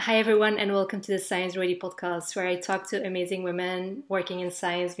Hi, everyone, and welcome to the Science Ready podcast, where I talk to amazing women working in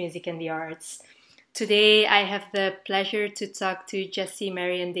science, music, and the arts. Today, I have the pleasure to talk to Jessie,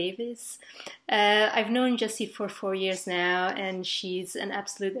 Maryon, Davies. I've known Jessie for 4 years now, and she's an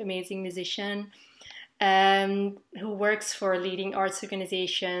absolute amazing musician who works for leading arts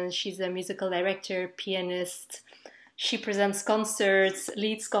organizations. She's a musical director, pianist. She presents concerts,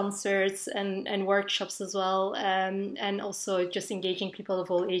 leads concerts, and workshops as well, and also just engaging people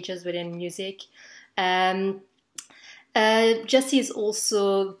of all ages within music. Um, Jessie is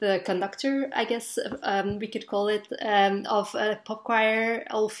also the conductor, I guess we could call it, of a pop choir,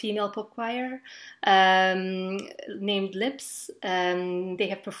 all-female pop choir, named Lips. They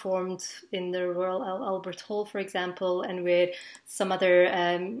have performed in the Royal Albert Hall, for example, and with some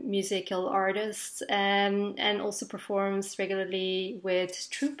other musical artists, and also performs regularly with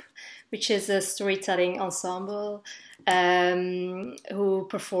Troupe, which is a storytelling ensemble who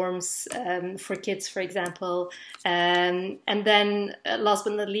performs for kids, for example. And then, last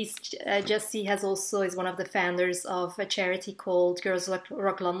but not least, Jessie is one of the founders of a charity called Girls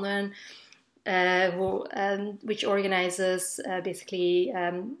Rock London, which organizes basically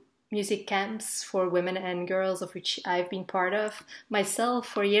music camps for women and girls, of which I've been part of myself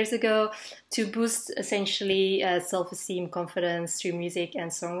 4 years ago, to boost essentially self-esteem, confidence through music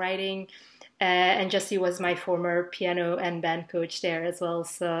and songwriting. And Jessie was my former piano and band coach there as well.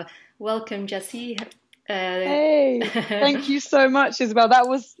 So welcome, Jessie. Hey, thank you so much, Isabel. That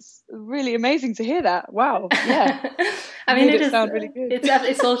was really amazing to hear that. Wow. Yeah. I mean, it is. Sound really good.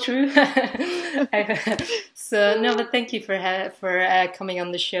 It's all true. So no, but thank you for coming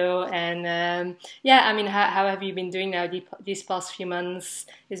on the show. And yeah, I mean, how have you been doing now? These past few months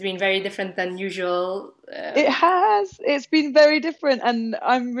has been very different than usual. It has. It's been very different, and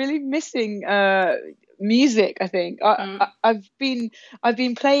I'm really missing music. I think I've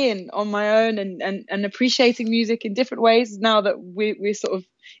been playing on my own and appreciating music in different ways now that we're sort of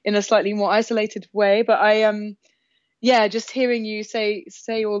in a slightly more isolated way. But yeah, just hearing you say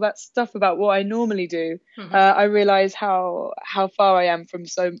all that stuff about what I normally do, I realize how far I am from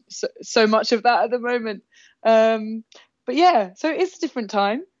so much of that at the moment. But yeah, so it's a different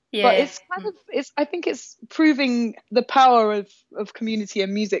time. Yeah, but it's kind of I think it's proving the power of community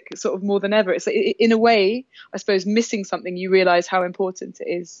and music sort of more than ever. It's in a way, I suppose, missing something, you realize how important it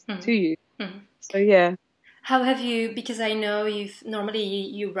is to you. So yeah. How have you, because I know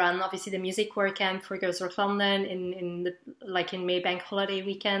you run obviously the music work camp for Girls Rock London in Maybank holiday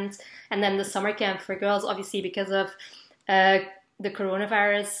weekends, and then the summer camp for girls, obviously because of the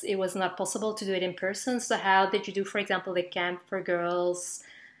coronavirus, it was not possible to do it in person. So how did you do, for example, the camp for girls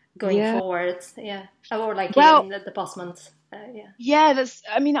going forward? Yeah. Or in the past month.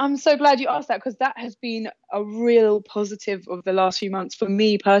 I mean, I'm so glad you asked that, because that has been a real positive of the last few months for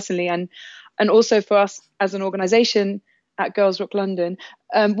me personally, and also for us as an organization at Girls Rock London.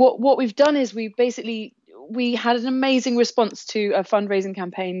 What we've done is we had an amazing response to a fundraising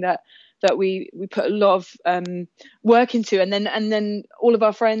campaign that we put a lot of work into, and then all of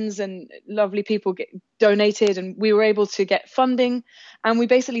our friends and lovely people donated, and we were able to get funding, and we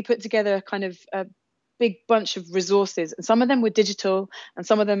basically put together kind of a big bunch of resources, and some of them were digital and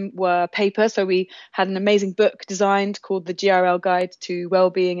some of them were paper. So we had an amazing book designed called the GRL Guide to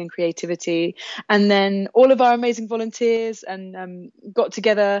Wellbeing and Creativity, and then all of our amazing volunteers and got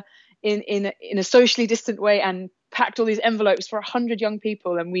together in a socially distant way and packed all these envelopes for 100 young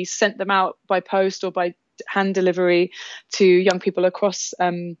people, and we sent them out by post or by hand delivery to young people across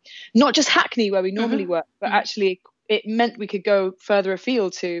not just Hackney where we normally work, but actually it meant we could go further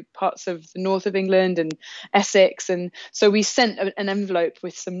afield to parts of the north of England and Essex. And so we sent an envelope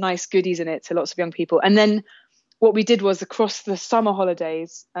with some nice goodies in it to lots of young people. And then what we did was, across the summer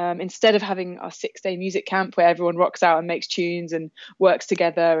holidays, instead of having our 6-day music camp where everyone rocks out and makes tunes and works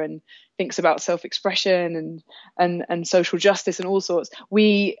together and thinks about self-expression and social justice and all sorts,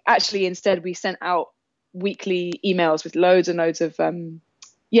 we sent out weekly emails with loads and loads of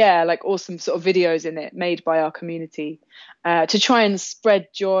awesome sort of videos in it made by our community, to try and spread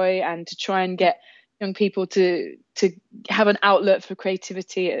joy and to try and get young people to have an outlet for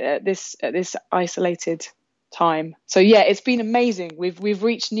creativity at this isolated time. So yeah, it's been amazing. We've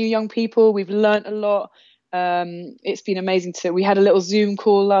reached new young people. We've learnt a lot. It's been amazing. We had a little Zoom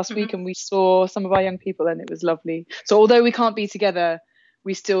call last week and we saw some of our young people, and it was lovely. So although we can't be together,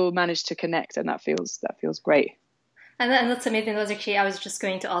 we still managed to connect, and that feels great. And that's amazing. I was just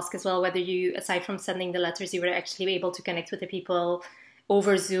going to ask as well whether you, aside from sending the letters, you were actually able to connect with the people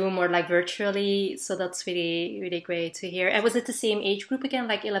over Zoom or virtually. So that's really, really great to hear. And was it the same age group again,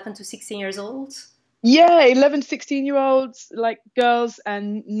 11 to 16 years old? Yeah, 11 to 16-year-olds, like girls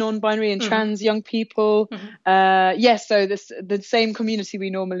and non-binary and Mm-hmm. trans young people. Mm-hmm. So this the same community we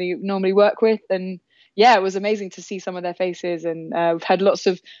normally work with, and yeah, it was amazing to see some of their faces. And we've had lots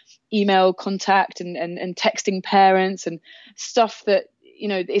of email contact and texting parents and stuff that,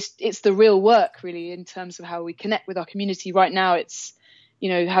 it's the real work really in terms of how we connect with our community right now. It's,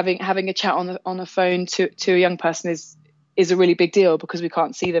 having a chat on the phone to a young person is a really big deal because we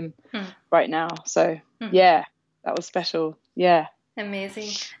can't see them Mm-hmm. right now. So Mm-hmm. yeah, that was special. Yeah. Amazing.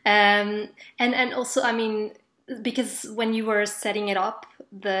 And also, I mean, because when you were setting it up,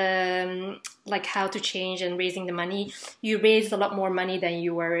 the like how to change and raising the money, you raised a lot more money than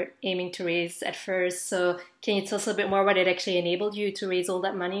you were aiming to raise at first. So can you tell us a bit more what it actually enabled you to raise all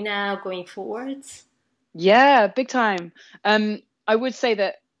that money now going forwards? Yeah, big time. I would say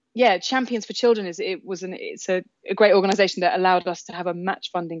that, yeah, Champions for Children it's a great organization that allowed us to have a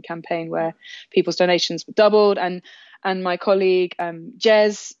match funding campaign where people's donations were doubled. And my colleague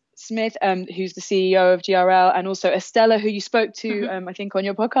Jez Smith, who's the CEO of GRL, and also Estella, who you spoke to, Mm-hmm. I think on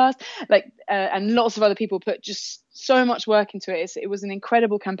your podcast, and lots of other people put just so much work into it. It was an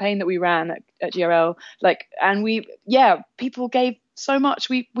incredible campaign that we ran at GRL. People gave so much.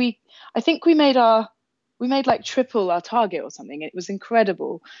 I think we made like triple our target or something. It was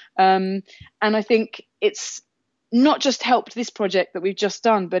incredible. And I think it's not just helped this project that we've just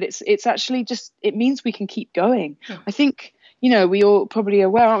done, but it's actually just, it means we can keep going. Mm-hmm. I think, we all probably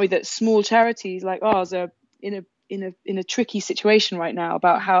aware, aren't we, that small charities like ours are in a tricky situation right now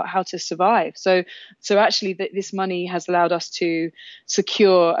about how to survive. So actually this money has allowed us to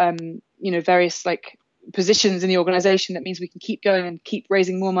secure, various like positions in the organization. That means we can keep going and keep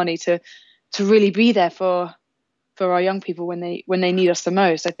raising more money to really be there for our young people when they need us the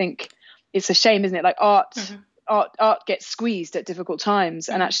most. I think it's a shame, isn't it? Like Mm-hmm. art gets squeezed at difficult times,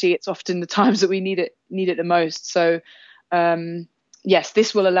 and actually it's often the times that we need it the most. So yes,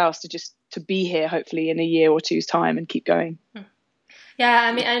 this will allow us to be here hopefully in a year or two's time and keep going. Yeah,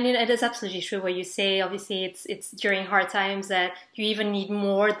 I mean, it is absolutely true what you say. Obviously, it's during hard times that you even need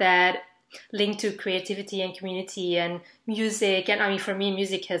more that link to creativity and community and music. And I mean, for me,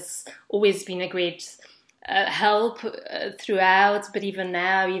 music has always been a great help throughout, but even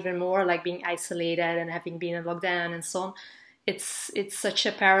now, even more, like being isolated and having been in lockdown and so on. It's such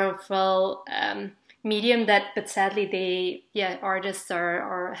a powerful medium that, but sadly, artists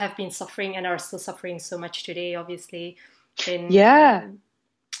are have been suffering and are still suffering so much today. Obviously, in Yeah,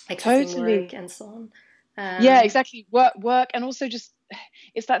 accessing work totally. and so on. Yeah, exactly. Work, and also just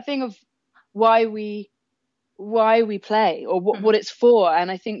it's that thing of why we play, or Mhm. what it's for. And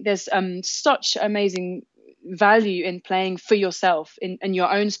I think there's such amazing value in playing for yourself in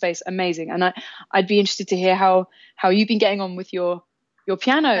your own space. Amazing. And I'd be interested to hear how you've been getting on with your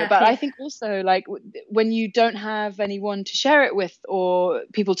piano. But I Yeah. think also, like, when you don't have anyone to share it with, or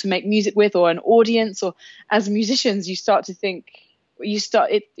people to make music with, or an audience, or as musicians you start to think,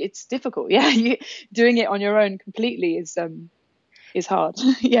 it's difficult. Yeah. Doing it on your own completely is hard.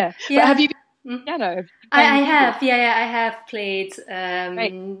 Yeah. But have Yeah. you been Mm. piano? Have you been I, playing I the keyboard? have, yeah, I have played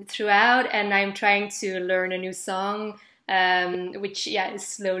Great. throughout, and I'm trying to learn a new song, which is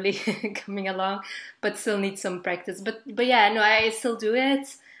slowly coming along, but still needs some practice. But yeah, no, I still do it.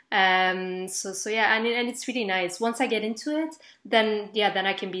 So yeah, and it's really nice. Once I get into it, then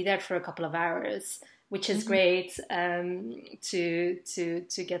I can be there for a couple of hours, which is Mhm. great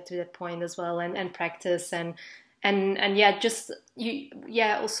to get to that point as well and practice and yeah, just you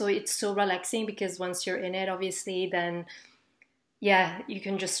yeah, also it's so relaxing because once you're in it, obviously, then yeah, you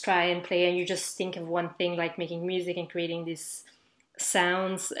can just try and play and you just think of one thing, like making music and creating these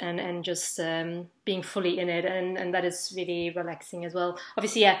sounds and just being fully in it, and that is really relaxing as well.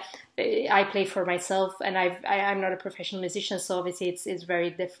 Obviously, yeah, I play for myself, and I'm not a professional musician, so obviously it's very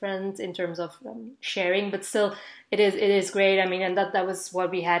different in terms of sharing, but still it is great. I mean, and that was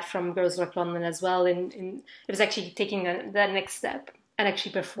what we had from Girls Rock London as well. In it was actually taking that next step and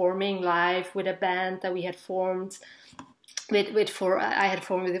actually performing live with a band that we had formed with four. I had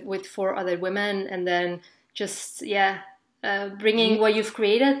formed with four other women, and then just bringing Yeah. what you've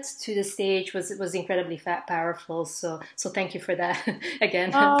created to the stage was incredibly powerful. So thank you for that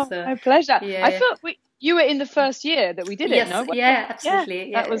again. Oh, So my pleasure. I yeah, thought you were in the first year that we did it, yes, no? yeah, Yeah,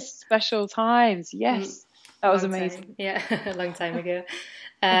 absolutely, that yeah. was special times. Mm, Yes, that was long time, amazing. yeah, a long time ago.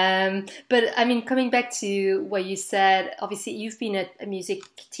 But I mean, coming back to what you said, obviously you've been a music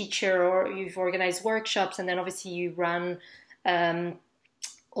teacher or you've organized workshops, and then obviously you run um,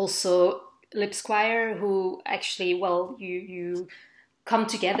 also Lip Squire, who actually, well, you come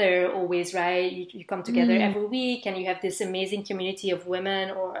together always, right? You come together Mm. every week, and you have this amazing community of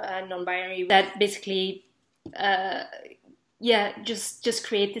women or non-binary that basically, uh, yeah, just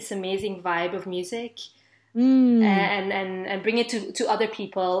create this amazing vibe of music Mm. and bring it to other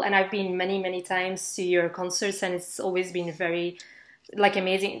people. And I've been many times to your concerts, and it's always been very like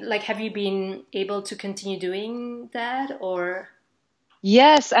amazing. Like, have you been able to continue doing that, or?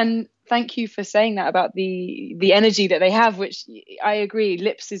 Yes, and thank you for saying that about the energy that they have, which I agree.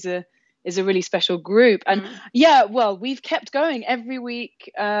 Lips is a really special group, and Mm. yeah, well, we've kept going every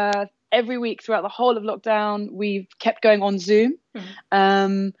week throughout the whole of lockdown. We've kept going on Zoom,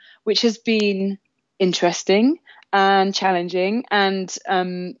 Mm. which has been interesting and challenging, and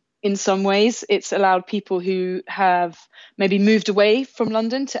in some ways, it's allowed people who have maybe moved away from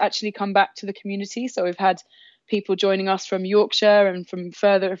London to actually come back to the community. So we've had people joining us from Yorkshire and from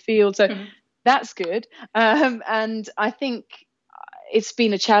further afield. So Mm. that's good. And I think it's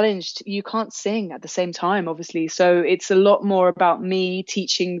been a challenge. You can't sing at the same time, obviously. So it's a lot more about me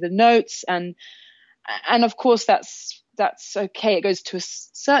teaching the notes, and of course that's okay. It goes to a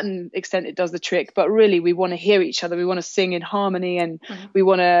certain extent, it does the trick, but really we want to hear each other. We want to sing in harmony, and Mm. we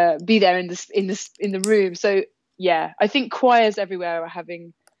want to be there in the room. So yeah, I think choirs everywhere are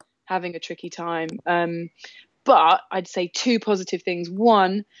having a tricky time. But I'd say two positive things.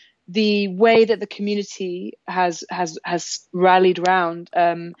 One, the way that the community has rallied round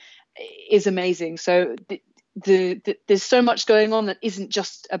is amazing. So there's so much going on that isn't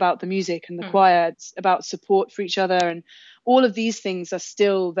just about the music and the Mm. choir. It's about support for each other, and all of these things are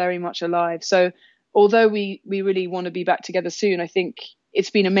still very much alive. So although we really want to be back together soon, I think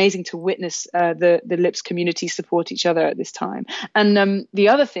it's been amazing to witness the Lips community support each other at this time. And the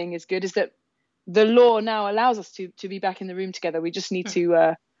other thing is good is that the law now allows us to be back in the room together. We just need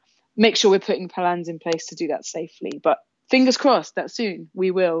to make sure we're putting plans in place to do that safely. But fingers crossed that soon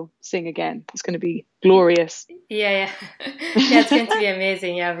we will sing again. It's going to be glorious. Yeah. Yeah, it's going to be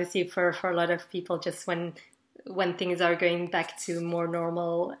amazing. Yeah, obviously for a lot of people, just when things are going back to more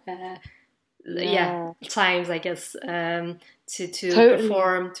normal, times, I guess, to Totally.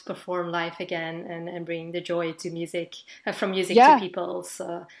 perform live again and bring the joy to music, from music to Yeah. people.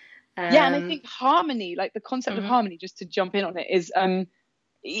 So, Yeah, and I um, think harmony, like the concept of mhm. harmony, just to jump in on it, is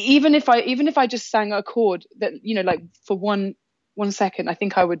even if I just sang a chord that, like for one second, I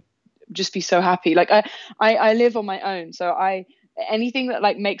think I would just be so happy. Like I live on my own, so anything that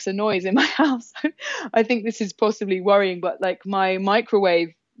like makes a noise in my house, I think this is possibly worrying, but like my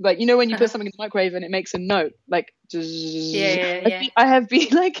microwave, like when you put something in the microwave and it makes a note, like Yeah. I have been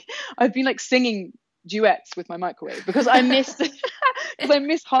like I've been like singing duets with my microwave because I miss because I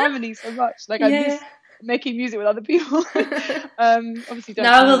miss harmony so much. Like I Yeah. miss making music with other people. Obviously don't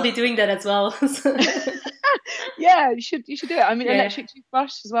Now I tell will them. be doing that as well. Yeah, you should do it. I mean, Yeah. electric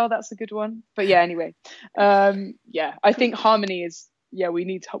toothbrush as well. That's a good one. But yeah, anyway, yeah, I think harmony is we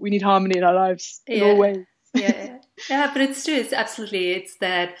need harmony in our lives in all Yeah, ways. yeah. But it's true. It's absolutely. It's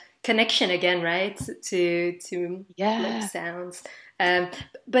that connection again, right? To like Yeah, sounds. Um,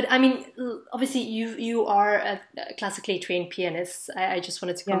 but I mean, obviously, you are a classically trained pianist. I just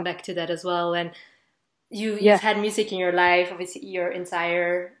wanted to come yeah, back to that as well. And you've yeah. had music in your life, obviously, your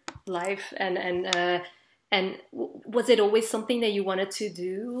entire life. And was it always something that you wanted to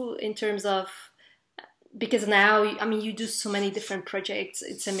do in terms of, because now, I mean, you do so many different projects.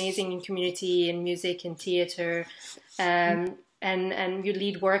 It's amazing in community and music and theater, and you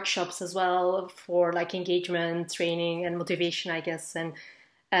lead workshops as well for like engagement training and motivation, I guess.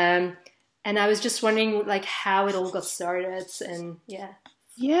 Um, and I was just wondering like how it all got started, and yeah.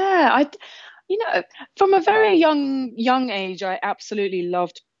 Yeah, from a very young age, I absolutely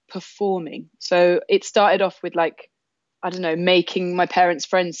loved performing. So it started off with like, I don't know, making my parents'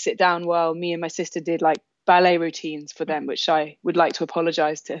 friends sit down while me and my sister did like ballet routines for them, which I would like to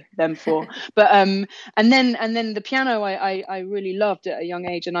apologize to them for. But and then the piano I really loved at a young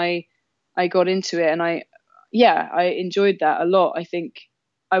age, and I got into it, and I enjoyed that a lot. I think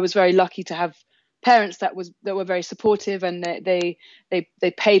I was very lucky to have parents that were very supportive, and they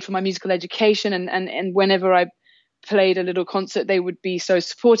paid for my musical education, and whenever I played a little concert, they would be so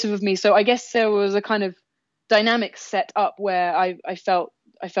supportive of me. So I guess there was a kind of dynamic set up where I felt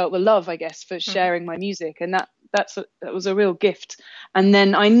the love, I guess, for Mhm. sharing my music, and that was a real gift. And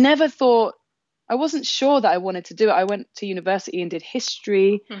then I wasn't sure that I wanted to do it. I went to university and did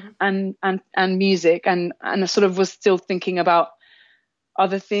history Mhm. and music, and I sort of was still thinking about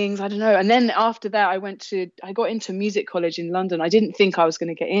other things. I don't know. And then after that, I got into music college in London. I didn't think I was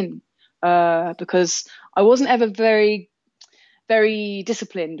going to get in because I wasn't ever very, very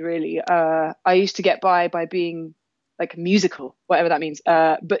disciplined, really. I used to get by being like musical, whatever that means.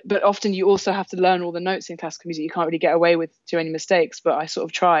 But often you also have to learn all the notes in classical music. You can't really get away with too many mistakes, but I sort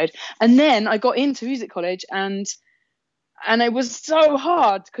of tried. And then I got into music college, and it was so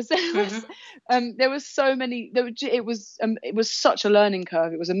hard because there was so many. It was such a learning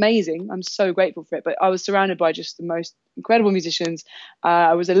curve. It was amazing. I'm so grateful for it. But I was surrounded by just the most incredible musicians.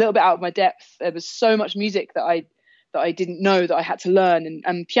 I was a little bit out of my depth. There was so much music that I didn't know that I had to learn.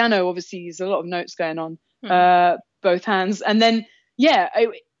 And piano, obviously, there's a lot of notes going on, both hands. And then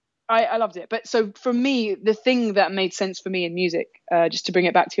I loved it. But so for me, the thing that made sense for me in music, just to bring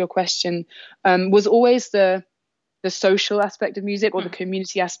it back to your question, was always the social aspect of music, or the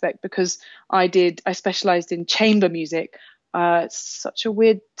community aspect, because I specialized in chamber music. It's such a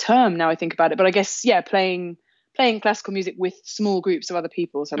weird term now I think about it, but I guess, playing classical music with small groups of other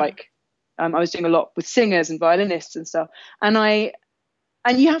people. So I was doing a lot with singers and violinists and stuff. And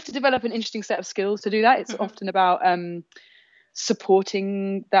you have to develop an interesting set of skills to do that. It's often about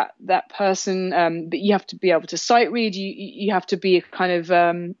supporting that person, but you have to be able to sight read. You have to be a kind of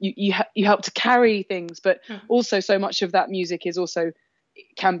you help to carry things, but also so much of that music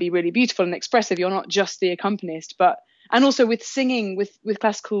can be really beautiful and expressive. You're not just the accompanist, and also with singing, with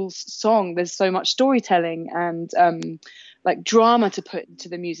classical song, there's so much storytelling and like drama to put into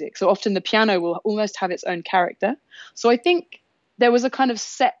the music. So often the piano will almost have its own character. So I think there was a kind of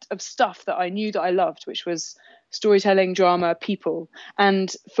set of stuff that I knew that I loved, which was storytelling, drama, people.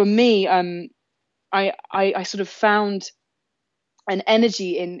 And for me, I sort of found an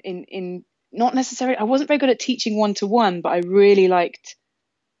energy in not necessarily, I wasn't very good at teaching one-to-one, but I really liked,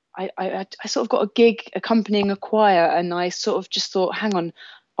 I sort of got a gig accompanying a choir, and I sort of just thought, hang on,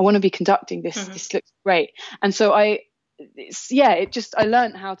 I want to be conducting this. This looks great. And so I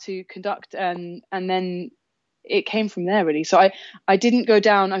learned how to conduct, and then it came from there, really. So I didn't go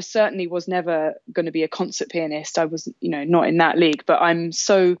down. I certainly was never going to be a concert pianist. I was, not in that league, but I'm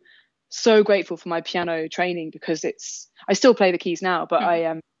so grateful for my piano training, because I still play the keys now, but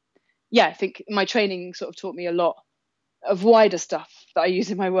I think my training sort of taught me a lot of wider stuff that I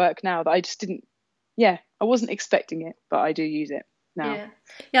use in my work now that I just didn't, I wasn't expecting it, but I do use it now.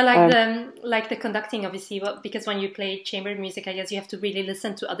 Like the conducting, obviously, because when you play chamber music, I guess you have to really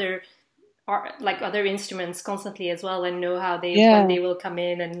listen to other instruments constantly as well, and know how when they will come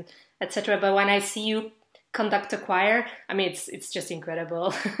in and etc. But when I see you conduct a choir, I mean, it's just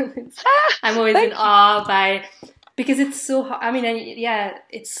incredible. I'm always in awe because it's so hard. I mean,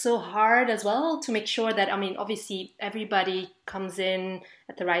 it's so hard as well to make sure that, I mean, obviously everybody comes in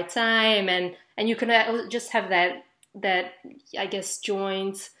at the right time, and you can just have that I guess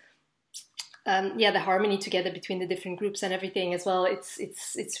joint. The harmony together between the different groups and everything as well. It's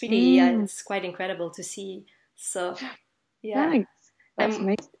really it's quite incredible to see. So Thanks. That's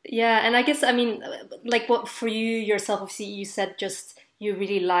amazing. And I guess, I mean, like, what for you yourself, obviously you said just you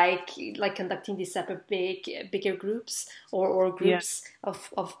really like conducting these type of bigger groups or groups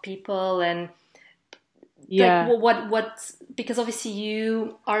of people, and like, what because obviously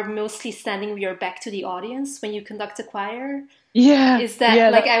you are mostly standing with your back to the audience when you conduct a choir. Is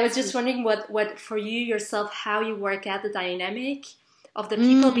that I was just wondering what for you yourself, how you work out the dynamic of the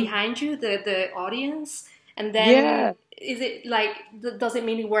people behind you, the audience, and then is it like, does it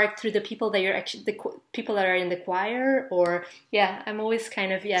mainly work through the people that you're actually, the people that are in the choir, or I'm always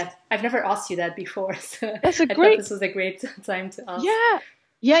kind of I've never asked you that before, so I thought this was a great time to ask.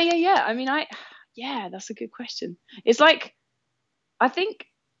 I mean, that's a good question. It's like, I think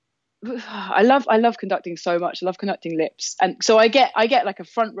I love conducting so much. I love conducting lips, and so I get like a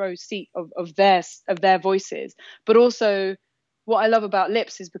front row seat of their voices. But also, what I love about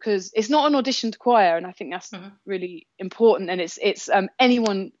lips is because it's not an auditioned choir, and I think that's really important. And it's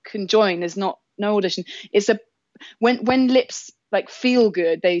anyone can join. There's no audition. It's when lips like feel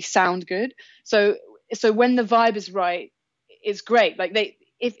good, they sound good. So when the vibe is right, it's great. Like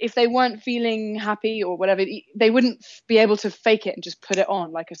if they weren't feeling happy or whatever, they wouldn't be able to fake it and just put it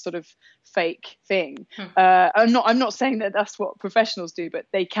on like a sort of fake thing. I'm not saying that that's what professionals do, but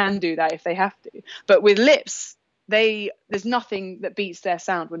they can do that if they have to. But with lips, there's nothing that beats their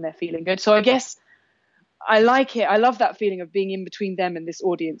sound when they're feeling good. So I guess I like it. I love that feeling of being in between them and this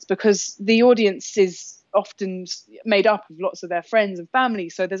audience, because the audience is often made up of lots of their friends and family.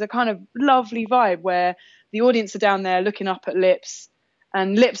 So there's a kind of lovely vibe where the audience are down there looking up at lips,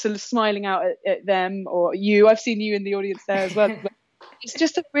 and lips are smiling out at them or you. I've seen you in the audience there as well. But it's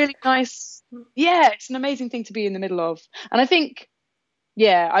just a really nice, it's an amazing thing to be in the middle of. And I think,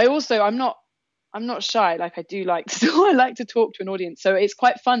 I'm not shy. Like, I do like I like to talk to an audience. So it's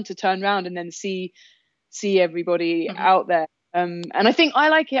quite fun to turn around and then see everybody out there. And I think I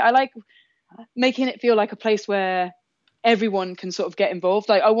like it. I like making it feel like a place where everyone can sort of get involved.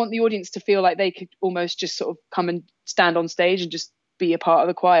 Like, I want the audience to feel like they could almost just sort of come and stand on stage and just be a part of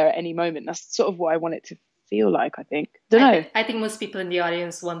the choir at any moment. That's sort of what I want it to feel like, I think. I think most people in the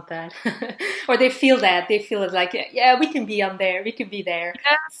audience want that. Or they feel that. They feel it like, yeah, we can be on there. We can be there.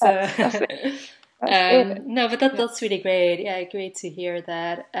 Yeah, So no, but Yeah. that's really great. Yeah, great to hear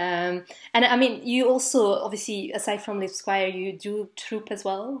that. And I mean, you also, obviously, aside from Live Squire, you do troupe as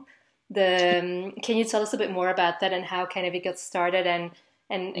well. Can you tell us a bit more about that and how kind of it got started and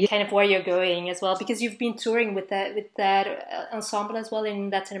Yeah. kind of where you're going as well? Because you've been touring with that ensemble as well in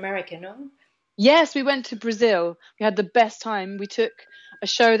Latin America, no? Yes, we went to Brazil. We had the best time. We took a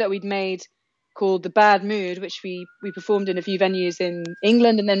show that we'd made called The Bad Mood, which we performed in a few venues in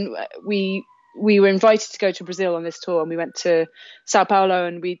England, and then we were invited to go to Brazil on this tour, and we went to Sao Paulo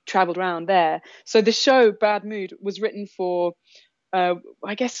and we traveled around there. So the show Bad Mood was written for,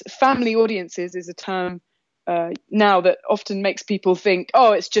 I guess, family audiences is a term now that often makes people think,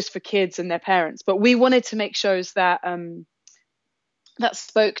 oh, it's just for kids and their parents. But we wanted to make shows that that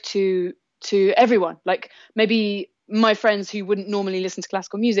spoke to everyone. Like, maybe my friends who wouldn't normally listen to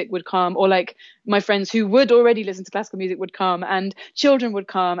classical music would come, or like my friends who would already listen to classical music would come, and children would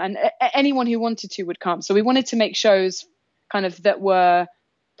come, and anyone who wanted to would come. So we wanted to make shows kind of that were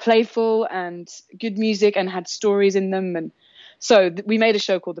playful and good music and had stories in them. And so we made a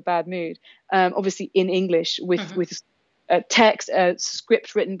show called The Bad Mood, obviously in English with a text, a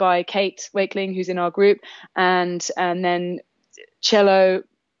script written by Kate Wakeling, who's in our group, and then cello,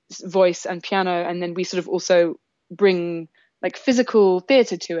 voice and piano, and then we sort of also bring like physical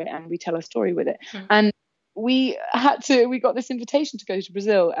theatre to it, and we tell a story with it. And we got this invitation to go to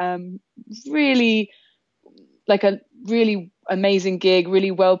Brazil, really like a really amazing gig,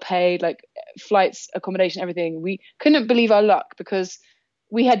 really well paid, like flights, accommodation, everything. We couldn't believe our luck because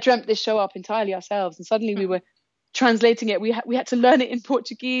we had dreamt this show up entirely ourselves, and suddenly we were translating it. We had to learn it in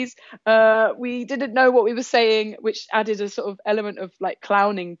Portuguese. We didn't know what we were saying, which added a sort of element of like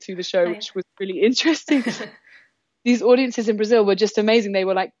clowning to the show, which was really interesting. These audiences in Brazil were just amazing. They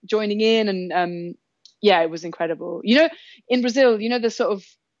were like joining in, and yeah, it was incredible. You know, in Brazil, you know, the sort of,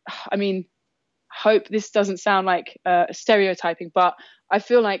 I mean, hope this doesn't sound like stereotyping, but I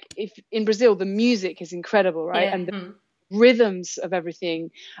feel like if in Brazil the music is incredible, right? Yeah. And the rhythms of everything,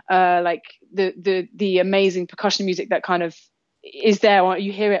 like the amazing percussion music that kind of is there,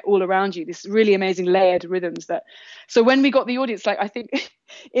 you hear it all around you, this really amazing layered rhythms. That so when we got the audience, like I think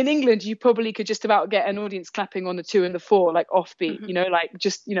in England you probably could just about get an audience clapping on the 2 and the 4, like offbeat, you know, like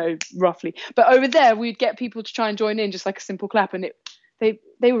just, you know, roughly. But over there we'd get people to try and join in just like a simple clap, and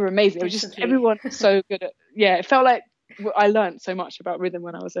they were amazing. It was just everyone so good at, yeah, it felt like I learned so much about rhythm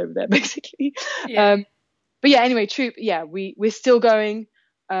when I was over there, basically. But yeah, anyway, troupe, yeah, we're still going.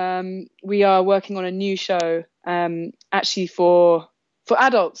 We are working on a new show, actually for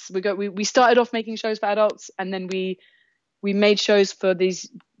adults. We started off making shows for adults, and then we made shows for these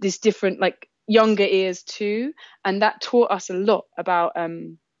different like younger ears too, and that taught us a lot about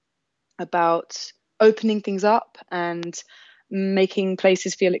opening things up and making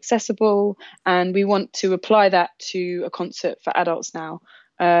places feel accessible. And we want to apply that to a concert for adults now.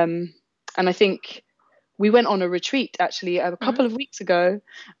 And I think we went on a retreat actually a couple of weeks ago,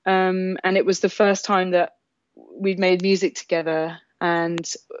 and it was the first time that we'd made music together. And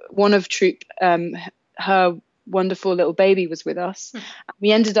one of troupe, her wonderful little baby was with us.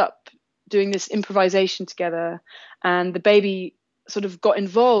 We ended up doing this improvisation together, and the baby sort of got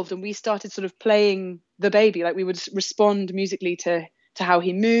involved, and we started sort of playing the baby. Like we would respond musically to how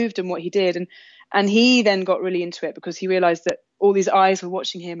he moved and what he did, and he then got really into it because he realized that all these eyes were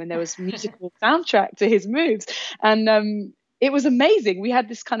watching him, and there was musical soundtrack to his moves. And it was amazing. We had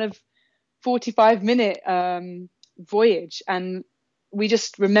this kind of 45-minute voyage, and we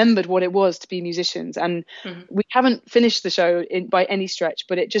just remembered what it was to be musicians. And we haven't finished the show by any stretch,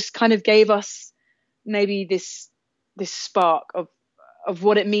 but it just kind of gave us maybe this spark of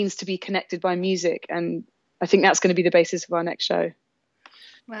what it means to be connected by music. And I think that's going to be the basis of our next show.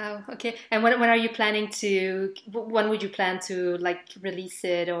 Wow. Okay. And when are you planning to? When would you plan to like release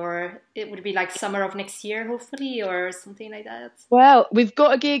it, or it would be like summer of next year, hopefully, or something like that? Well, we've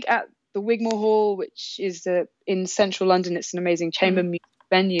got a gig at the Wigmore Hall, which is in central London. It's an amazing chamber music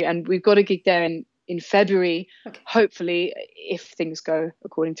venue, and we've got a gig there in February, hopefully, if things go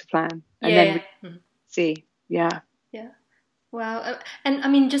according to plan. And then we see. Yeah. Wow. And I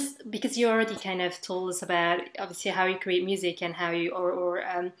mean, just because you already kind of told us about obviously how you create music and how you, or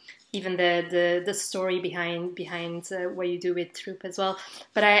even the story behind what you do with troupe as well.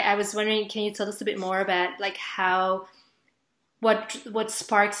 But I was wondering, can you tell us a bit more about like how what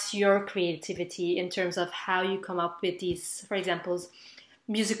sparks your creativity in terms of how you come up with these, for example,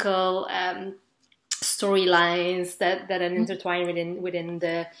 musical storylines that are intertwined within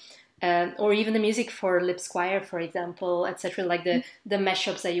the or even the music for Lip Squire, for example, etc. Like the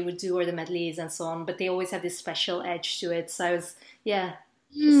mashups that you would do or the medleys and so on, but they always have this special edge to it. So I was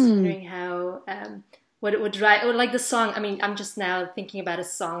just wondering how what it would drive, or like the song. I mean, I'm just now thinking about a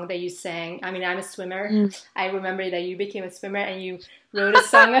song that you sang. I mean, I'm a swimmer. I remember that you became a swimmer and you wrote a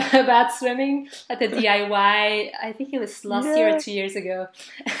song about swimming at the DIY. I think it was last year or 2 years ago,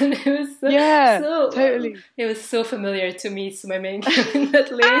 and it was totally. It was so familiar to me swimming in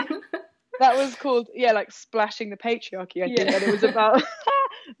that lane. That was called like Splashing the Patriarchy, I think, and it was about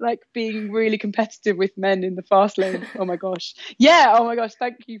like being really competitive with men in the fast lane. Oh my gosh,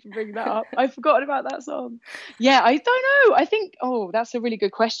 thank you for bringing that up. I forgot about that song. I don't know, I think that's a really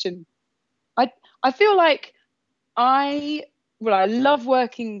good question. I feel like I love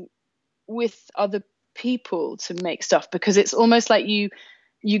working with other people to make stuff, because it's almost like you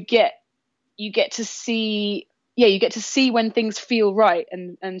get to see when things feel right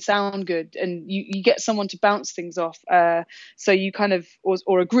and sound good, and you get someone to bounce things off, so you kind of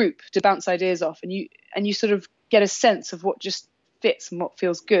or a group to bounce ideas off, and you sort of get a sense of what just fits and what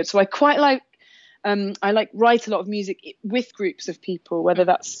feels good. So I quite like I write a lot of music with groups of people, whether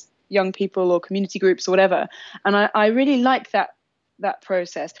that's young people or community groups or whatever, and I really like that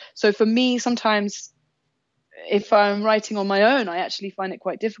process. So for me, sometimes if I'm writing on my own, I actually find it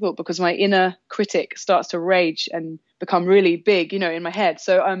quite difficult, because my inner critic starts to rage and become really big, in my head.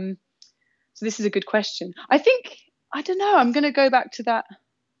 So so this is a good question. I think, I don't know, I'm going to go back to that,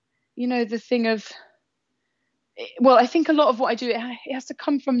 the thing of, well, I think a lot of what I do, it has to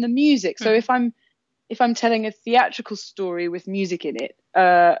come from the music. So if I'm telling a theatrical story with music in it,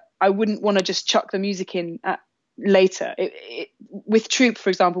 I wouldn't want to just chuck the music in later. With troupe, for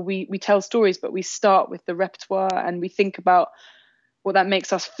example, we tell stories, but we start with the repertoire and we think about what that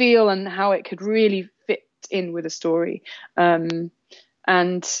makes us feel and how it could really fit in with a story. And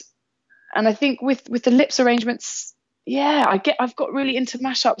I think with the lips arrangements, I've got really into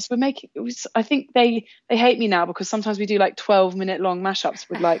mashups. I think they hate me now, because sometimes we do like 12-minute long mashups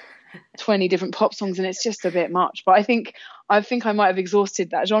with like 20 different pop songs, and it's just a bit much. But I think I might have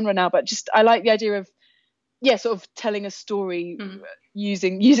exhausted that genre now. But just I like the idea of sort of telling a story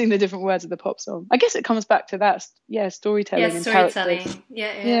using the different words of the pop song. I guess it comes back to that, storytelling. And storytelling.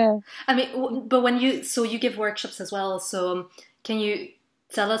 Yeah. I mean, but when you give workshops as well. So can you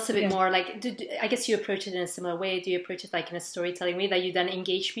tell us a bit more? Like, I guess you approach it in a similar way. Do you approach it like in a storytelling way, that you then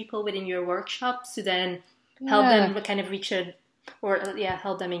engage people within your workshops to then help them kind of reach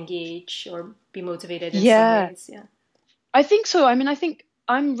help them engage or be motivated in some ways? Yeah, I think so. I mean, I think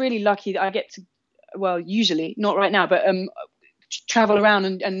I'm really lucky that I get to, well, usually not right now, but travel around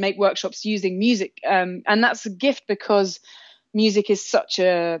and make workshops using music, and that's a gift, because music is such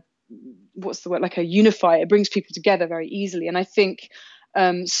a, what's the word, like a unifier. It brings people together very easily, and I think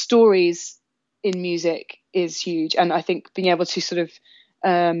stories in music is huge. And I think being able to sort of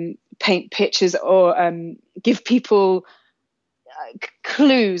paint pictures or give people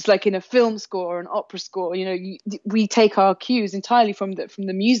clues, like in a film score or an opera score, we take our cues entirely from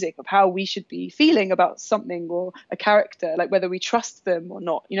the music of how we should be feeling about something or a character, like whether we trust them or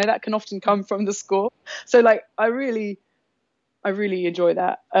not. That can often come from the score. So like I really enjoy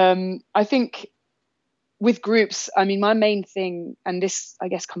that. I think with groups, I mean, my main thing, and this I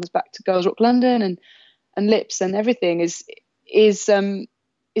guess comes back to Girls Rock London and Lips and everything, is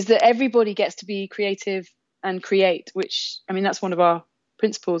that everybody gets to be creative and create, which, I mean, that's one of our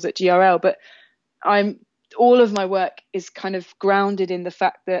principles at GRL, but all of my work is kind of grounded in the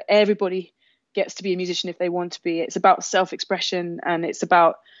fact that everybody gets to be a musician if they want to be. It's about self-expression, and it's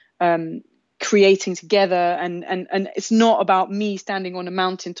about creating together, and it's not about me standing on a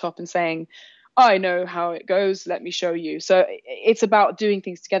mountaintop and saying, I know how it goes, let me show you. So it's about doing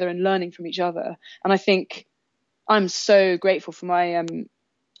things together and learning from each other. And I think I'm so grateful for my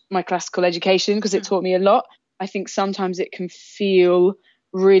my classical education, because it taught me a lot. I think sometimes it can feel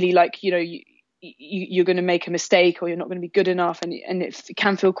really like, you're going to make a mistake, or you're not going to be good enough. And it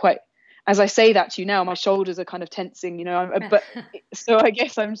can feel quite, as I say that to you now, my shoulders are kind of tensing, but so I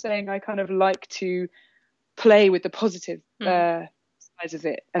guess I'm saying I kind of like to play with the positive sides of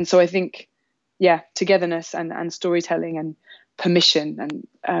it. And so I think, togetherness and storytelling and permission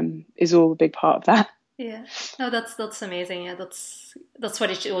and is all a big part of that. Yeah, no, that's amazing. Yeah, that's what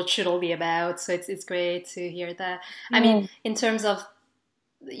it should all be about. So it's great to hear that. I mean, in terms of,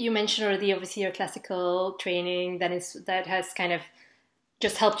 you mentioned already, obviously your classical training that has kind of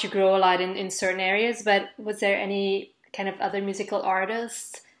just helped you grow a lot in certain areas. But was there any kind of other musical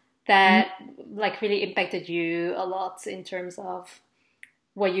artists that like really impacted you a lot in terms of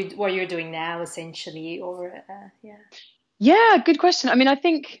what you're doing now, essentially, or yeah. Yeah, good question. I mean, I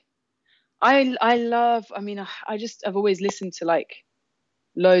think I love. I mean, I've always listened to like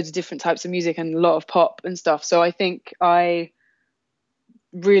loads of different types of music and a lot of pop and stuff. So I think I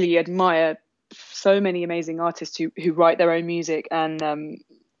really admire so many amazing artists who write their own music, and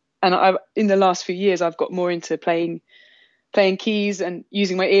I in the last few years I've got more into playing keys and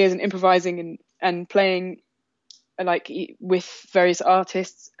using my ears and improvising and playing like with various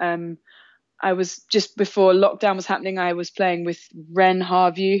artists. I was just before lockdown was happening, I was playing with Ren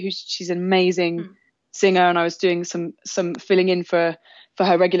Harvey, she's an amazing singer, and I was doing some filling in for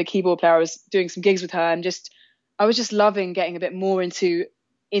her regular keyboard player. I was doing some gigs with her, and I was just loving getting a bit more into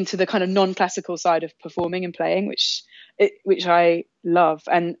the kind of non-classical side of performing and playing, which I love.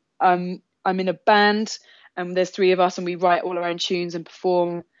 And I'm in a band, and there's 3 of us, and we write all our own tunes and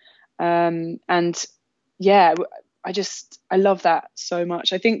perform. And yeah, I love that so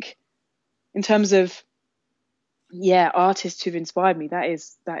much. I think in terms of artists who've inspired me, that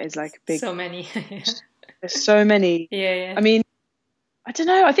is like big. So many. There's so many. Yeah. I mean, I don't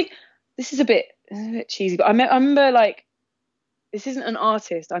know. I think this is a bit cheesy, but I remember like, this isn't an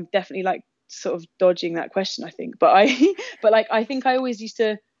artist. I'm definitely like sort of dodging that question, I think. But I think I always used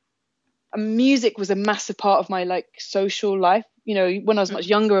to. Music was a massive part of my like social life. You know, when I was much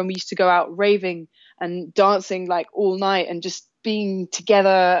younger, and we used to go out raving and dancing like all night, and just being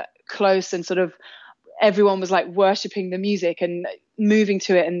together close, and sort of everyone was like worshipping the music and moving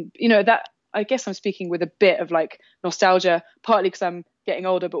to it. And you know, that I guess I'm speaking with a bit of like nostalgia, partly because I'm getting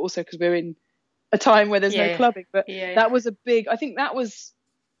older, but also because we're in a time where there's no clubbing. But that was I think that was,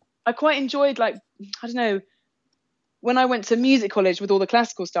 I quite enjoyed, like, I don't know, when I went to music college with all the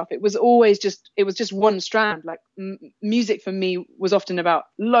classical stuff, it was just one strand. Like music for me was often about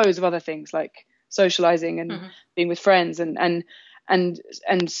loads of other things, like socializing and being with friends and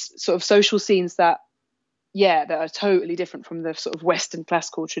sort of social scenes that are totally different from the sort of Western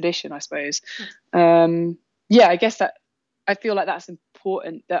classical tradition, I suppose. I guess that I feel like that's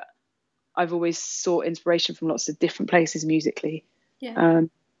important, that I've always sought inspiration from lots of different places musically. No,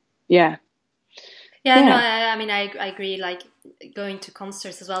 I mean, I agree. Like going to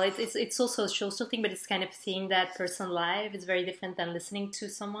concerts as well. It's also a social thing, but it's kind of seeing that person live. It's very different than listening to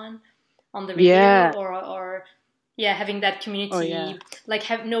someone on the radio or having that community.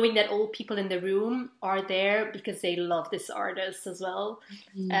 Like knowing that all people in the room are there because they love this artist as well,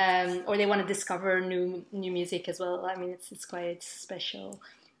 or they want to discover new music as well. I mean, it's quite special.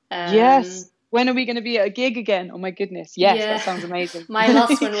 Yes. When are we going to be at a gig again? Oh my goodness. Yes, that sounds amazing. My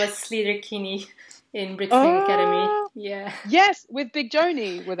last one was Sleater Kinney in Brixton Academy. Yeah. Yes, with Big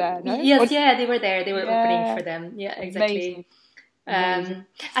Joni were there, no? Yes, they were there. They were opening for them. Yeah, exactly. Amazing.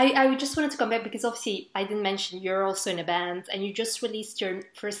 I just wanted to come back because obviously I didn't mention you're also in a band, and you just released your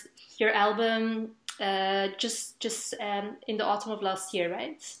album just in the autumn of last year,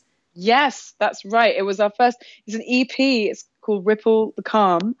 right? Yes, that's right. It was our first. It's an EP. It's called Ripple the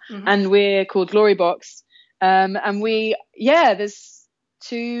Calm, and we're called Glory Box. And there's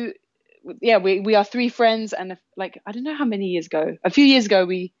 2. We are 3 friends, and like I don't know how many years ago. A few years ago,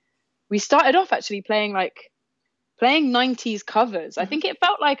 we started off actually playing 90s covers. I think it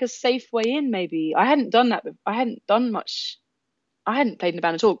felt like a safe way in. Maybe I hadn't done that. I hadn't done much. I hadn't played in a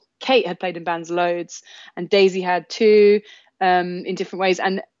band at all. Kate had played in bands loads, and Daisy had too, in different ways.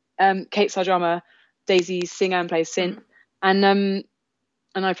 And Kate's our drummer, Daisy's singer and plays synth, and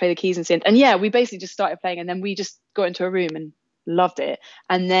I play the keys and synth. And we basically just started playing, and then we just got into a room and loved it.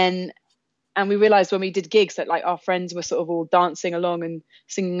 And we realized when we did gigs that like our friends were sort of all dancing along and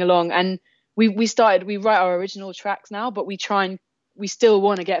singing along, and we write our original tracks now, but we still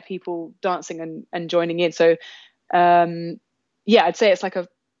want to get people dancing and joining in. So I'd say it's like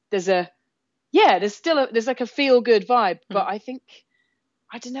there's like a feel good vibe, but I think,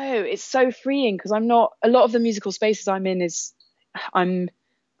 I don't know, it's so freeing because a lot of the musical spaces I'm in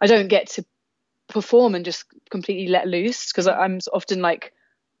I don't get to perform and just completely let loose, because I'm often like,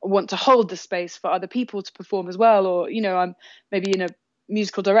 I want to hold the space for other people to perform as well, or you know, I'm maybe in a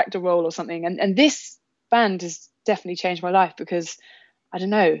musical director role or something, and this band has definitely changed my life because I don't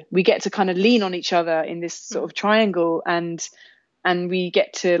know, we get to kind of lean on each other in this sort of triangle, and we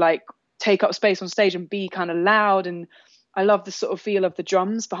get to like take up space on stage and be kind of loud, and I love the sort of feel of the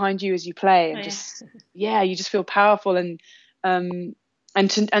drums behind you as you play, and you just feel powerful, and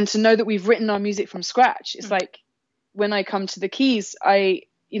to know that we've written our music from scratch. It's like when I come to the keys,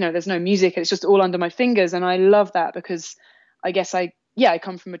 there's no music, it's just all under my fingers, and I love that because I guess I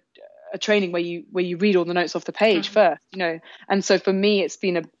come from a training where you read all the notes off the page first, you know. And so for me, it's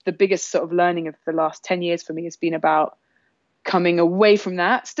been the biggest sort of learning of the last 10 years for me has been about coming away from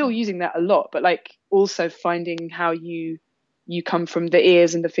that, still using that a lot, but like also finding how you come from the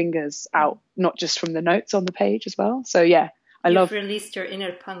ears and the fingers out, not just from the notes on the page as well. So yeah, You've released your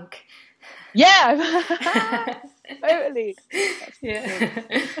inner punk. Yeah. Totally. Yeah.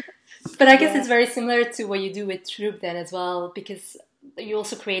 But I guess it's very similar to what you do with Troop then as well, because you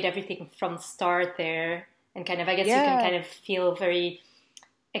also create everything from start there, and kind of, I guess you can kind of feel very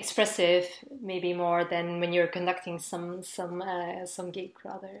expressive, maybe more than when you're conducting some gig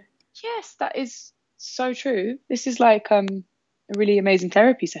rather. Yes, that is so true. This is like a really amazing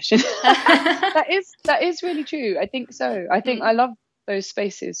therapy session. That is really true. I think so. I think I love those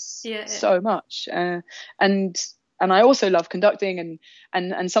spaces so much, and I also love conducting,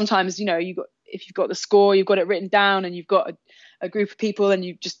 and sometimes, you know, if you've got the score, you've got it written down, and you've got a group of people, and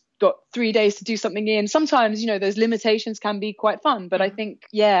you've just got 3 days to do something in. Sometimes, you know, those limitations can be quite fun, but I think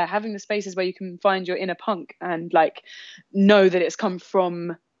having the spaces where you can find your inner punk and like know that it's come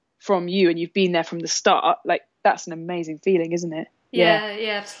from you and you've been there from the start, like that's an amazing feeling, isn't it? Yeah,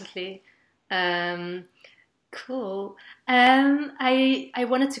 absolutely. Cool. I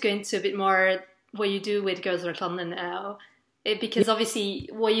wanted to go into a bit more what you do with Girls Rock London now, because obviously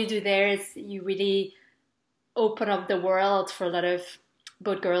what you do there is you really open up the world for a lot of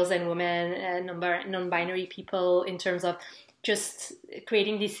both girls and women and non-binary people in terms of just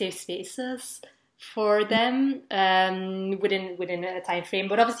creating these safe spaces for them within a time frame.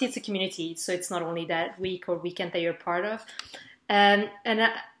 But obviously it's a community, so it's not only that week or weekend that you're part of. I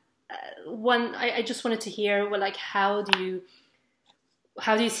just wanted to hear, well, like, how do you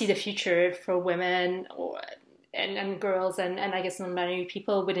see the future for women and girls and I guess non-binary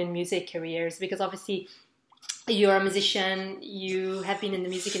people within music careers? Because obviously you're a musician, you have been in the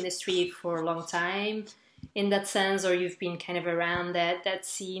music industry for a long time in that sense, or you've been kind of around that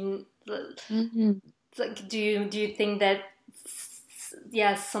scene. Like, do you think that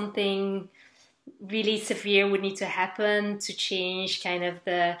something really severe would need to happen to change kind of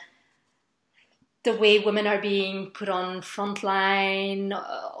the way women are being put on frontline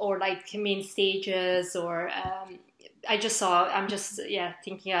or like main stages? Or I'm just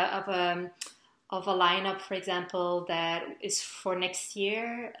thinking of a lineup, for example, that is for next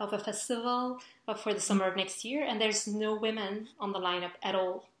year of a festival for the summer of next year, and there's no women on the lineup at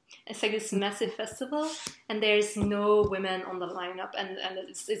all. It's like this massive festival, and there's no women on the lineup, and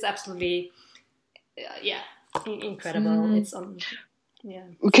it's absolutely incredible. It's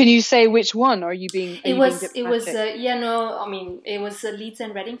Can you say which one? Are you being? It was Leeds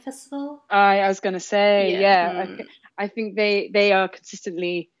and Reading Festival. I was going to say I think they are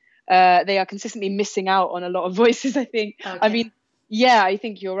consistently missing out on a lot of voices, I think. Okay. I mean, I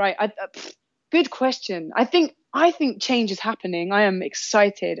think you're right. Good question. I think change is happening. I am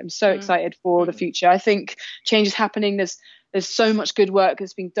excited. I'm so excited for the future. I think change is happening. There's so much good work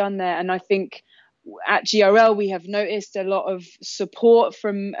that's being done there. And I think at GRL, we have noticed a lot of support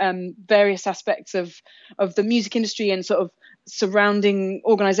from various aspects of the music industry and sort of surrounding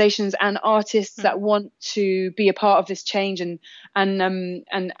organizations and artists that want to be a part of this change and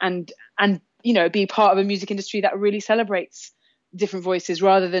you know, be part of a music industry that really celebrates different voices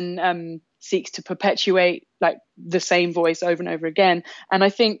rather than seeks to perpetuate like the same voice over and over again. And I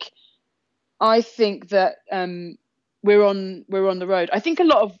think that we're on the road. I think a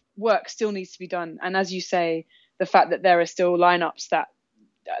lot of work still needs to be done, and as you say, the fact that there are still lineups that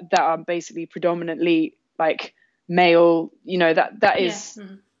are basically predominantly like male, you know, that is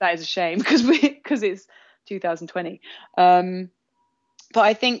a shame because it's 2020. But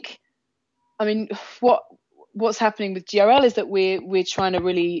I think, I mean, what's happening with GRL is that we're trying to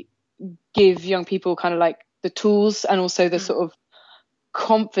really give young people kind of like the tools and also the sort of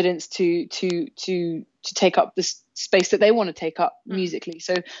confidence to take up the space that they want to take up musically.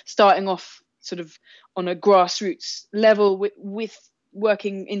 So starting off sort of on a grassroots level with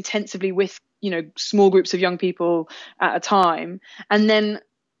working intensively with, you know, small groups of young people at a time, and then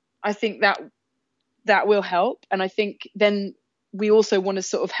I think that will help. And I think then we also want to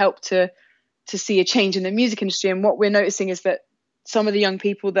sort of help to see a change in the music industry. And what we're noticing is that some of the young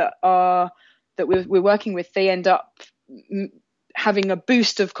people that we're working with, they end up having a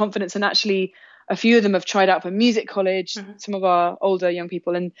boost of confidence, and actually a few of them have tried out for music college, some of our older young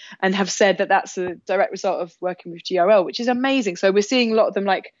people, and have said that that's a direct result of working with GRL, which is amazing. So we're seeing a lot of them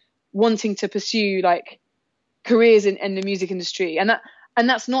like wanting to pursue like careers in the music industry, and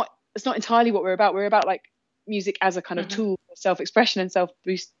that's not entirely what we're about. We're about like music as a kind of tool for self-expression and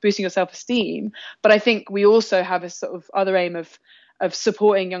boosting your self-esteem. But I think we also have a sort of other aim of of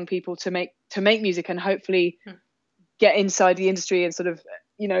supporting young people to make music and hopefully get inside the industry and sort of,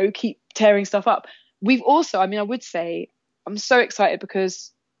 you know, keep tearing stuff up. We've also, I mean, I would say I'm so excited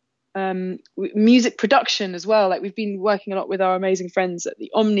because music production as well. Like we've been working a lot with our amazing friends at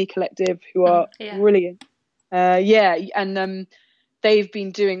the Omni Collective who are brilliant. And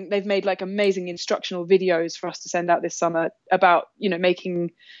they've made like amazing instructional videos for us to send out this summer about, you know,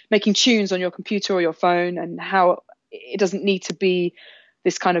 making tunes on your computer or your phone, and how it doesn't need to be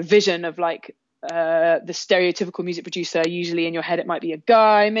this kind of vision of like the stereotypical music producer. Usually in your head it might be a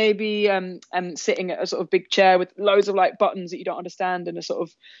guy maybe sitting at a sort of big chair with loads of like buttons that you don't understand, and a sort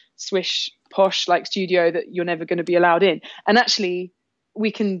of swish posh like studio that you're never going to be allowed in. And actually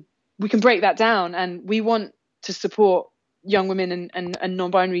we can break that down, and we want to support young women and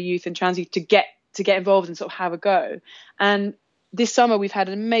non-binary youth and trans youth to get involved and sort of have a go. And this summer we've had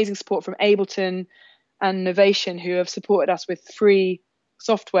an amazing support from Ableton and Novation, who have supported us with free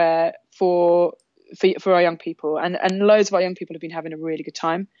software for our young people, and loads of our young people have been having a really good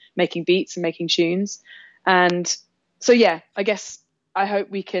time making beats and making tunes. And so I guess I hope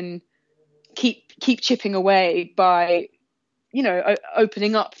we can keep chipping away by, you know,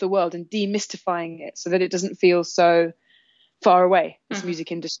 opening up the world and demystifying it so that it doesn't feel so far away, this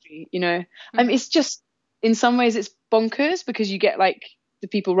music industry, you know. I mean, it's just, in some ways it's bonkers because you get like the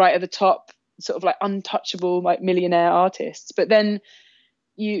people right at the top, sort of like untouchable like millionaire artists, but then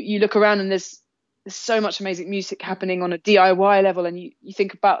you look around and there's so much amazing music happening on a DIY level, and you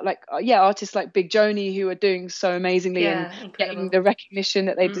think about like artists like Big Joni who are doing so amazingly and incredible, getting the recognition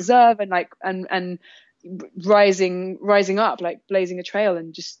that they deserve, and like and rising up, like blazing a trail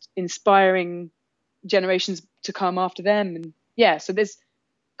and just inspiring generations to come after them. And so there's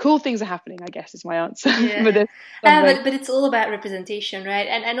cool things are happening, I guess, is my answer. But it's all about representation, right?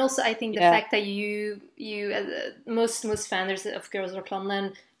 And also I think the fact that you most founders of Girls Rock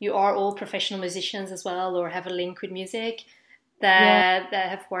London, you are all professional musicians as well, or have a link with music that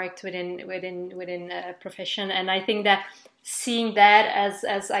have worked within a profession. And I think that seeing that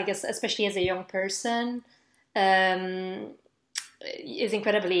as I guess, especially as a young person, is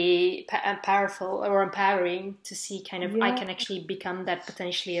incredibly powerful or empowering to see kind of I can actually become that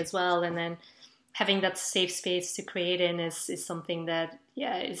potentially as well. And then having that safe space to create in is something that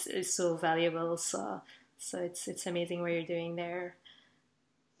is so valuable. So it's amazing what you're doing there.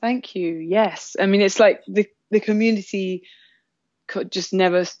 Thank you. Yes, I mean, it's like the community just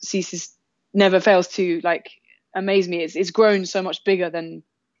never fails to like amaze me. It's grown so much bigger than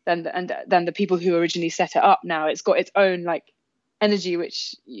the people who originally set it up. Now it's got its own like energy,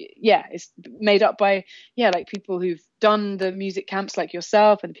 which is made up by like people who've done the music camps like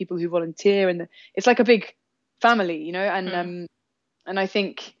yourself, and the people who volunteer, and it's like a big family, you know. And and I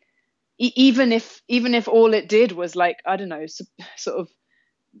think even if all it did was like, I don't know, sort of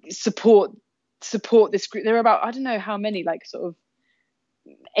support this group. There are about, I don't know how many, like sort of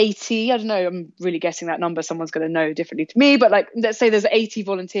 80, I don't know, I'm really guessing that number, someone's going to know differently to me, but like let's say there's 80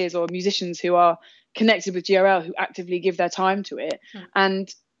 volunteers or musicians who are connected with GRL, who actively give their time to it.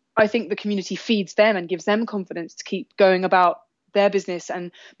 And I think the community feeds them and gives them confidence to keep going about their business,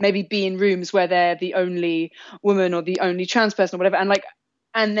 and maybe be in rooms where they're the only woman or the only trans person or whatever,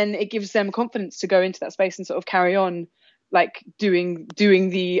 and then it gives them confidence to go into that space and sort of carry on like doing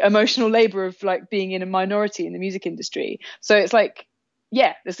the emotional labor of like being in a minority in the music industry. So it's like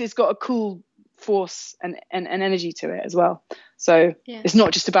it's got a cool force and energy to it as well. So it's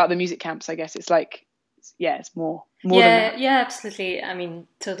not just about the music camps, I guess. It's like it's more than that. Absolutely. I mean,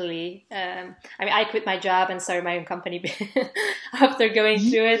 totally. I mean, I quit my job and started my own company after going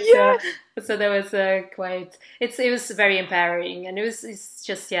through it. So that was quite. It was very empowering, and it's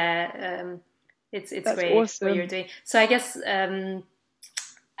just it's That's great awesome. what you're doing. So I guess I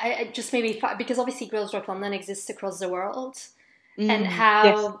just maybe because obviously Girls Rock London exists across the world. And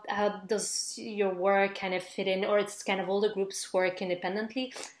how does your work kind of fit in, or it's kind of all the groups work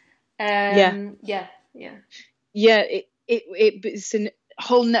independently? It's a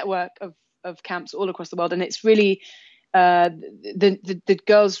whole network of camps all across the world, and it's really the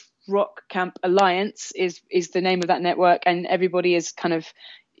Girls Rock Camp Alliance is the name of that network, and everybody is kind of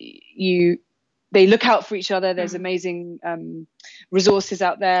they look out for each other. There's amazing resources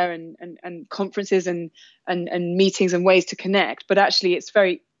out there, and conferences and meetings and ways to connect. But actually, it's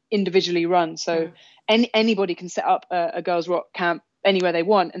very individually run. So anybody can set up a Girls Rock camp anywhere they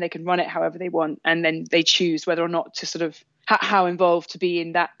want, and they can run it however they want. And then they choose whether or not to sort of how involved to be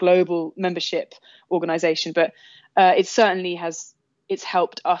in that global membership organization. But it certainly it's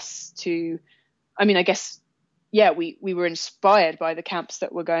helped us to, I mean, I guess, we were inspired by the camps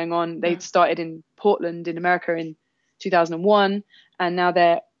that were going on. They started in Portland in America in 2001, and now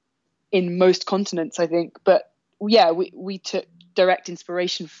they're in most continents, I think. But yeah, we took direct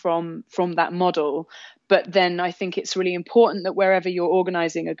inspiration from that model. But then I think it's really important that wherever you're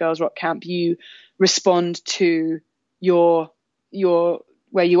organizing a girls rock camp, you respond to your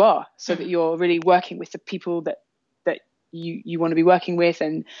where you are, so that you're really working with the people that you want to be working with,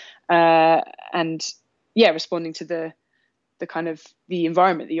 and responding to the kind of the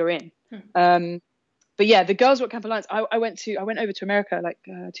environment that you're in. But yeah, the Girls Rock Camp Alliance, I went over to America like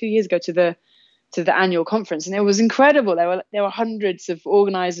 2 years ago to the annual conference, and it was incredible. There were hundreds of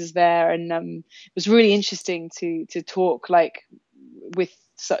organizers there, and it was really interesting to talk like with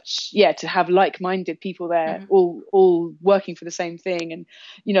to have like-minded people there, all working for the same thing. And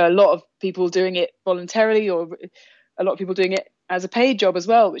a lot of people doing it voluntarily, or a lot of people doing it as a paid job as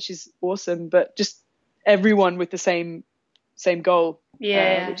well, which is awesome. But just everyone with the same goal.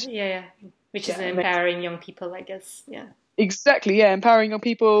 Which is empowering young people, I guess. Yeah, exactly. Yeah, empowering young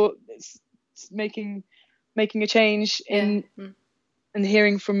people, it's making a change in and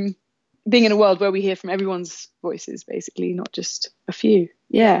hearing from, being in a world where we hear from everyone's voices, basically, not just a few.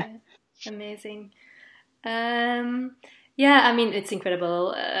 Yeah. Amazing. I mean, it's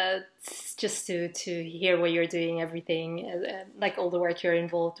incredible just to hear what you're doing, everything, like all the work you're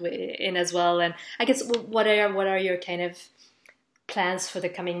involved in as well. And I guess what are your kind of plans for the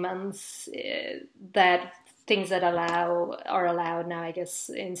coming months, that things that are allowed now, I guess,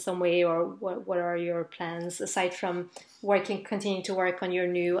 in some way, or what are your plans aside from continuing to work on your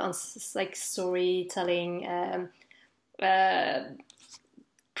new like storytelling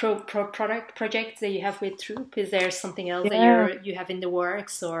product project that you have with Troop? Is there something else that you have in the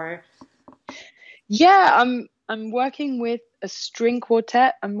works, or? Yeah, I'm working with a string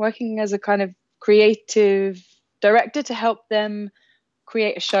quartet. I'm working as a kind of creative director to help them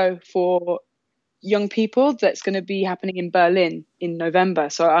create a show for young people that's going to be happening in Berlin in November.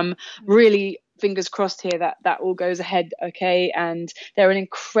 So I'm really fingers crossed here that all goes ahead okay. And they're an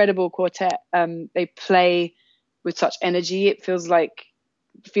incredible quartet. They play with such energy. It feels like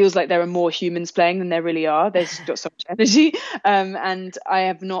there are more humans playing than there really are. There's got so much energy. And I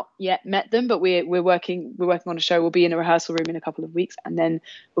have not yet met them, but we're working on a show. We'll be in a rehearsal room in a couple of weeks, and then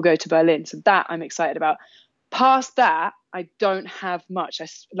we'll go to Berlin. So that I'm excited about. Past that, I don't have much. I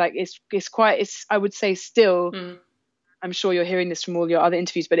would say still, I'm sure you're hearing this from all your other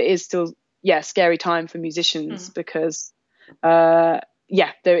interviews, but it is still, scary time for musicians because, so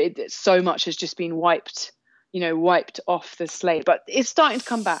much has just been wiped off the slate, but it's starting to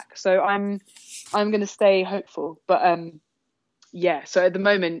come back. So I'm going to stay hopeful. But so at the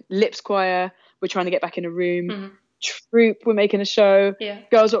moment, Lips Choir, we're trying to get back in a room. Troop, we're making a show.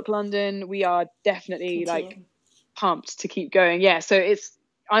 Girls Rock London, we are definitely pumped to keep going. So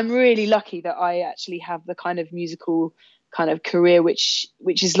I'm really lucky that I actually have the kind of musical kind of career which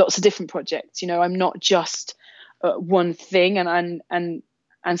is lots of different projects. I'm not just one thing, and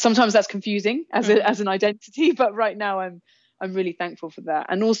sometimes that's confusing as an identity, but right now I'm really thankful for that.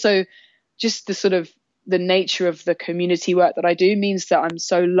 And also just the sort of the nature of the community work that I do means that I'm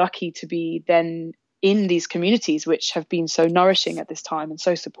so lucky to be then in these communities which have been so nourishing at this time and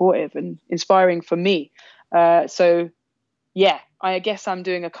so supportive and inspiring for me. I guess I'm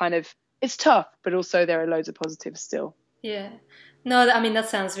doing a kind of, it's tough, but also there are loads of positives still. Yeah. No, I mean, that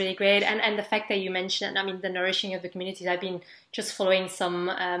sounds really great. And the fact that you mentioned, I mean, the nourishing of the communities, I've been just following some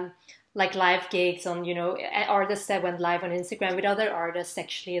like live gigs on, artists that went live on Instagram with other artists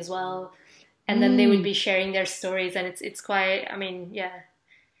actually as well. And then they would be sharing their stories, and it's quite, I mean,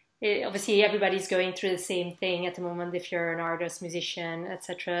 obviously everybody's going through the same thing at the moment if you're an artist, musician,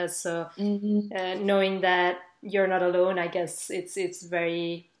 etc. So knowing that you're not alone, I guess it's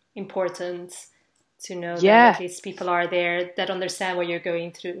very important to know that at least people are there that understand what you're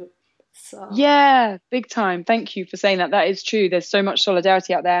going through. So big time. Thank you for saying that. That is true. There's so much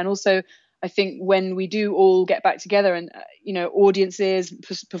solidarity out there. And also I think when we do all get back together and audiences,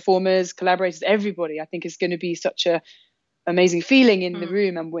 performers, collaborators, everybody, I think is going to be such a amazing feeling in the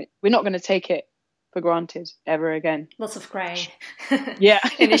room, and we're not going to take it for granted ever again. Lots of crying.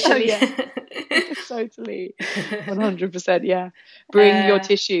 Initially. Totally. 100%. Bring your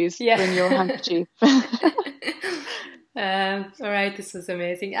tissues. Bring your handkerchief. All right, this was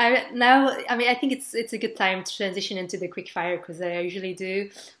amazing. I think it's a good time to transition into the quick fire quiz that I usually do,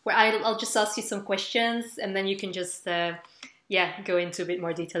 where I'll just ask you some questions, and then you can just go into a bit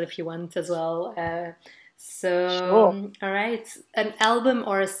more detail if you want as well. Sure. All right, an album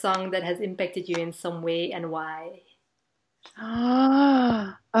or a song that has impacted you in some way, and why?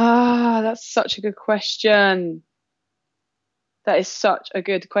 That's such a good question. That is such a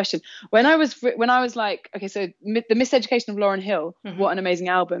good question. When I was like, okay, so the Miseducation of Lauryn Hill, what an amazing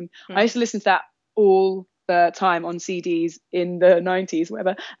album. I used to listen to that all the time on CDs in the 90s,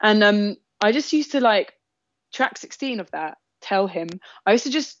 whatever. And I just used to like track 16 of that, Tell Him. I used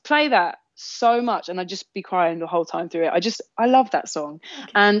to just play that so much and I'd just be crying the whole time through it. I love that song.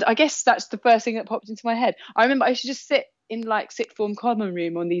 Okay. And I guess that's the first thing that popped into my head. I remember I used to just sit in like sixth form common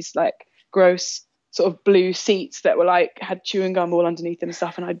room on these like gross sort of blue seats that were like had chewing gum all underneath them and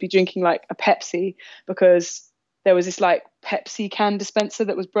stuff, and I'd be drinking like a Pepsi because there was this like Pepsi can dispenser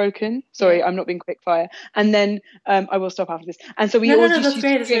that was broken. Sorry, I'm not being quick fire. And then I will stop after this. And so we all just that's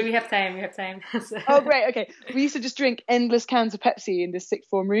great. That's great. We have time. So. Oh, great. Okay. We used to just drink endless cans of Pepsi in this sixth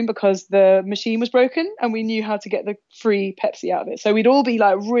form room because the machine was broken and we knew how to get the free Pepsi out of it. So we'd all be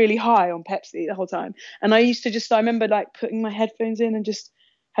like really high on Pepsi the whole time. And I remember like putting my headphones in and just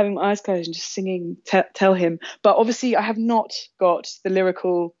having my eyes closed and just singing Tell Him. But obviously I have not got the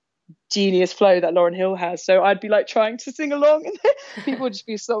lyrical genius flow that Lauryn Hill has, so I'd be like trying to sing along and people would just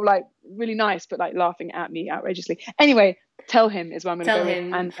be sort of like really nice but like laughing at me outrageously. Anyway, Tell Him is what I'm going to go with. Tell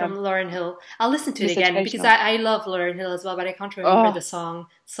Him and, from Lauryn Hill. I'll listen to it again because I love Lauryn Hill as well, but I can't remember the song,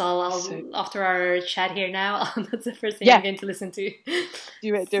 so after our chat here now that's the first thing I'm going to listen to.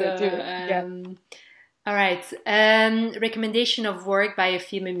 Do it. Yeah. All right. Recommendation of work by a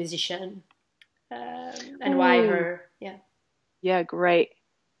female musician, and why her? Yeah, great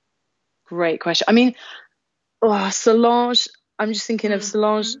question. I mean, Solange. I'm just thinking of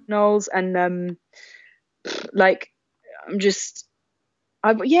Solange Knowles, and I've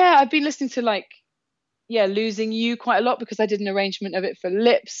been listening to like Losing You quite a lot because I did an arrangement of it for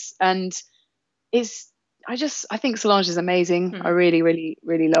Lips, and I think Solange is amazing. I really, really,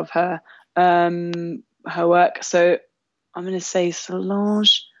 really love her work. So I'm going to say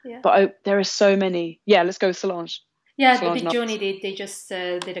Solange, but there are so many. Yeah, let's go with Solange. Yeah, the Big Joni, they just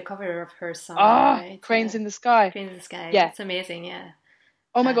did a cover of her song. Right? Cranes in the Sky. Cranes in the Sky. Yeah, it's amazing. Yeah.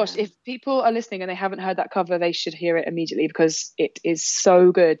 Oh my gosh! If people are listening and they haven't heard that cover, they should hear it immediately because it is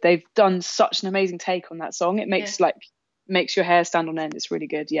so good. They've done such an amazing take on that song. It makes your hair stand on end. It's really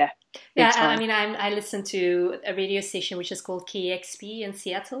good. Yeah. Yeah, I mean, I listened to a radio station which is called KXP in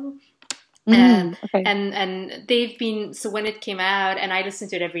Seattle. Okay. And they've been, so when it came out, and I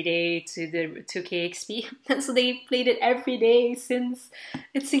listened to it every day to KXP, and so they played it every day since.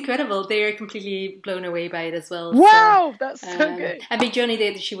 It's incredible. They are completely blown away by it as well. Wow, that's so good. And Big Johnny,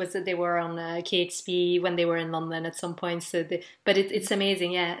 they were on KXP when they were in London at some point. So, but it's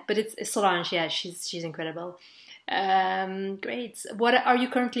amazing, yeah. But it's Solange, yeah, she's incredible. Great. What are you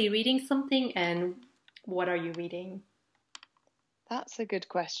currently reading? Something, and what are you reading? That's a good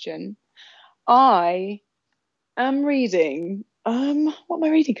question. I am reading. What am I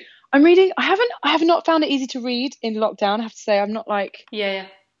reading? I have not found it easy to read in lockdown. I have to say, I'm not like. Yeah.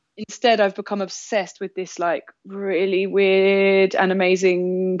 Instead, I've become obsessed with this like really weird and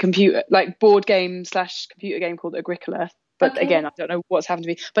amazing board game / computer game called Agricola. But again, I don't know what's happened to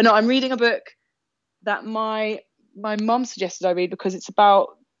me. But no, I'm reading a book that my mum suggested I read because it's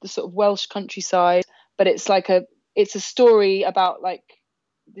about the sort of Welsh countryside, but it's a story about like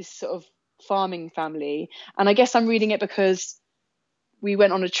this sort of farming family. And I guess I'm reading it because we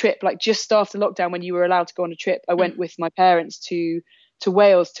went on a trip like just after lockdown when you were allowed to go on a trip. I went with my parents to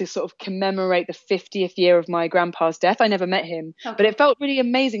Wales to sort of commemorate the 50th year of my grandpa's death. I never met him, but it felt really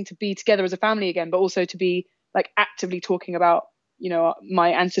amazing to be together as a family again, but also to be like actively talking about, my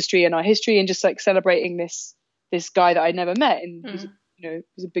ancestry and our history and just like celebrating this guy that I'd never met. And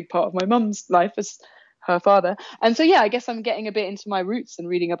was a big part of my mum's life as her father. And so, I guess I'm getting a bit into my roots and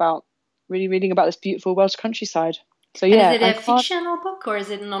reading about this beautiful Welsh countryside. So yeah. And is it a fictional book or is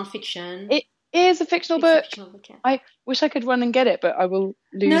it non-fiction? It is a fictional book. I wish I could run and get it, but I will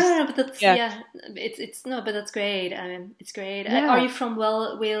lose. No, but that's but that's great. It's great. Yeah. Are you from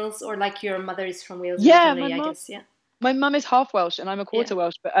Wales, or like your mother is from Wales? Yeah, originally, I guess. Yeah. My mum is half Welsh and I'm a quarter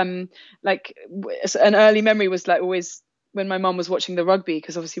Welsh, but like an early memory was like always when my mum was watching the rugby,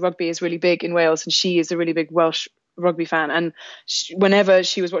 because obviously rugby is really big in Wales and she is a really big Welsh rugby fan, and whenever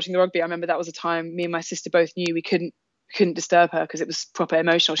she was watching the rugby, I remember that was a time me and my sister both knew we couldn't disturb her because it was proper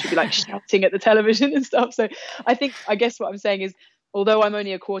emotional. She'd be like shouting at the television and stuff. So I guess what I'm saying is, although I'm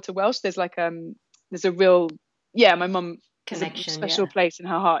only a quarter Welsh, there's like there's a real my mum has a special place in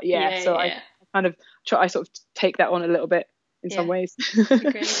her heart. I kind of I sort of take that on a little bit in some ways.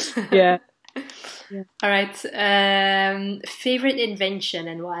 Great. Yeah. All right. Favorite invention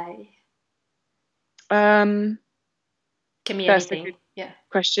and why? Can be anything.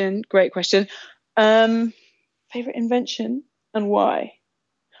 Question. Great question. Favorite invention and why?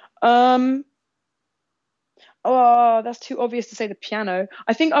 Oh, that's too obvious to say the piano.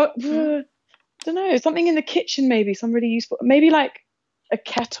 I think I Mm. don't know, something in the kitchen maybe, some really useful, maybe like a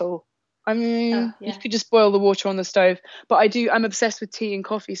kettle. I Oh, mean, you yeah. could just boil the water on the stove, but I'm obsessed with tea and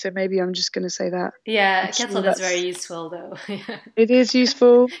coffee, so maybe I'm just going to say that. Yeah, I'm a sure kettle is very useful though. it is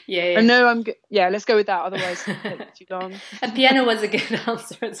useful. Yeah, And no, yeah, let's go with that. Otherwise, it'll yeah. take too long. A piano was a good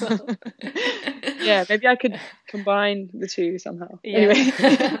answer as well. Yeah, maybe I could combine the two somehow. Yeah.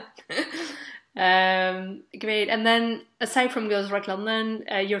 Anyway. Great. And then, aside from Girls Rock London,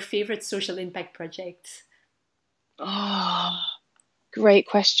 your favorite social impact project? Oh, great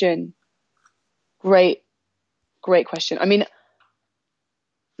question. Great, great question.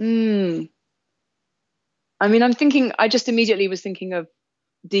 Mm, I just immediately was thinking of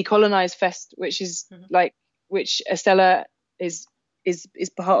Decolonize Fest, which is Mhm. like, which Estella is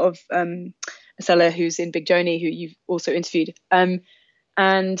part of, Estella, who's in Big Joni, who you've also interviewed. And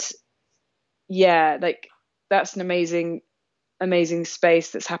yeah, like that's an amazing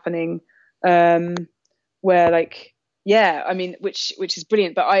space that's happening, where like, yeah, which is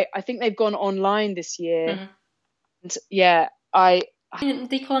brilliant. But I think they've gone online this year, Mhm. and yeah,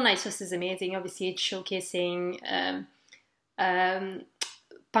 Decolonize Us is amazing. Obviously, it's showcasing um,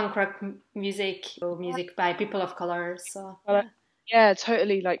 punk rock music, or music by people of color. So, yeah. yeah,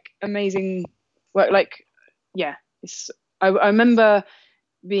 totally, like amazing work. Like, yeah, I remember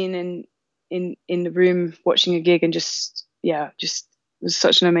being in the room watching a gig, and just, yeah, just it was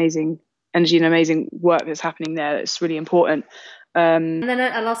such an amazing energy and amazing work that's happening there. It's really important. And then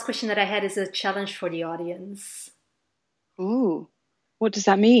a last question that I had is a challenge for the audience. Ooh, what does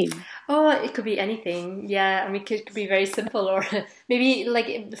that mean? Oh, it could be anything. Yeah, I mean, it could be very simple, or maybe like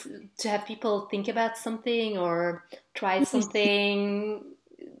to have people think about something or try something.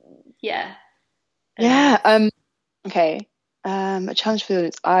 Yeah. Yeah. Okay. A challenge for the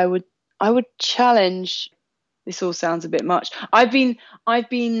audience. I would challenge. This all sounds a bit much. I've been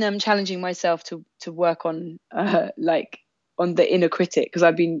challenging myself to work on, like, on the inner critic, because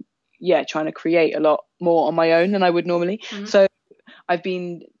I've been, yeah, trying to create a lot more on my own than I would normally. Mhm. So I've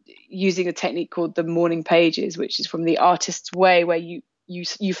been using a technique called the morning pages, which is from the Artist's Way, where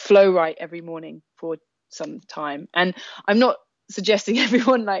you flow write every morning for some time. And I'm not suggesting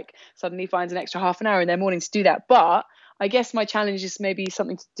everyone like suddenly finds an extra half an hour in their morning to do that, but I guess my challenge is maybe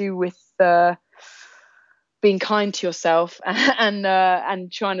something to do with being kind to yourself,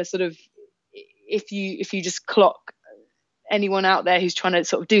 and trying to sort of, if you just clock anyone out there who's trying to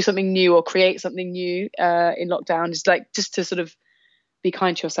sort of do something new or create something new in lockdown, is like just to sort of be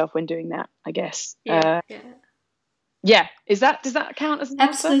kind to yourself when doing that, I guess. Yeah, yeah. Yeah, does that count as an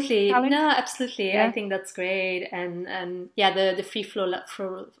answer? Absolutely. Challenge? No, absolutely. I Yeah. think that's great. And yeah, the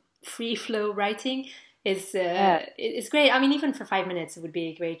free flow writing Yeah, is great. I mean, even for 5 minutes, it would be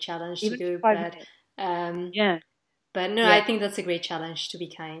a great challenge to even for do. 5 minutes. Um, Yeah. but no, I Yeah. think that's a great challenge to be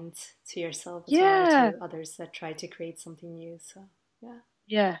kind to yourself as well, or Yeah. to others that try to create something new. So yeah,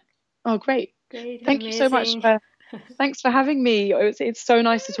 Yeah. Oh, great. great, Thank you so much amazing. for Thanks for having me. It's so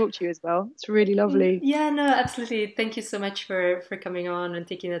nice to talk to you as well. It's really lovely. Yeah, no, absolutely. Thank you so much for coming on and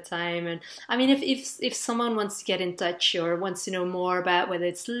taking the time. And I mean, if someone wants to get in touch or wants to know more about whether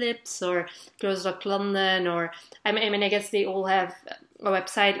it's Lips or Girls Rock London, or I guess they all have a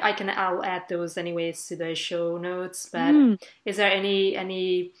website. I'll add those anyways to the show notes. But Mm. is there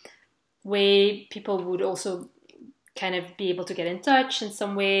any way people would also kind of be able to get in touch in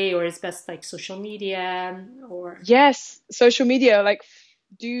some way, or is best like social media or? Yes, social media, like,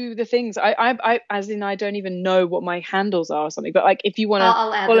 do the things. As in, I don't even know what my handles are or something. But like, if you want to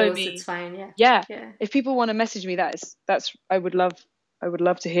I'll add follow those. It's me, fine. Yeah, yeah. yeah. If people want to message me, that's I would love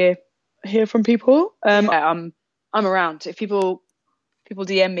to hear from people. Yeah. I'm around. If people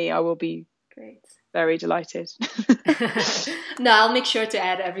DM me, I will be Great. very delighted. No, I'll make sure to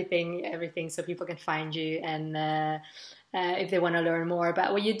add everything, so people can find you, and if they want to learn more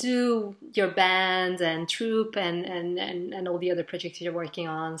about what you do, your band and troupe, and all the other projects you're working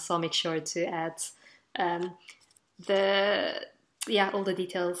on. So I'll make sure to add um, the all the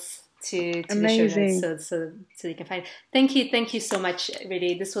details to the show notes, Amazing. so you can find. Thank you so much.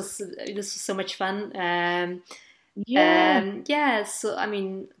 Really, this was so much fun. Yeah. Yeah, so I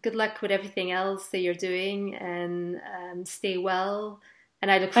mean, good luck with everything else that you're doing, and stay well. And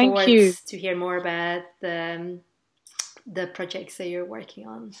I look Thank forward you. to hear more about the projects that you're working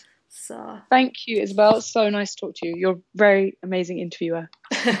on. So, Thank you, Isabel. It's so nice to talk to you. You're a very amazing interviewer.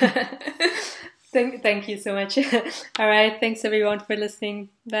 thank you so much. All right, thanks everyone for listening.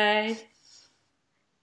 Bye.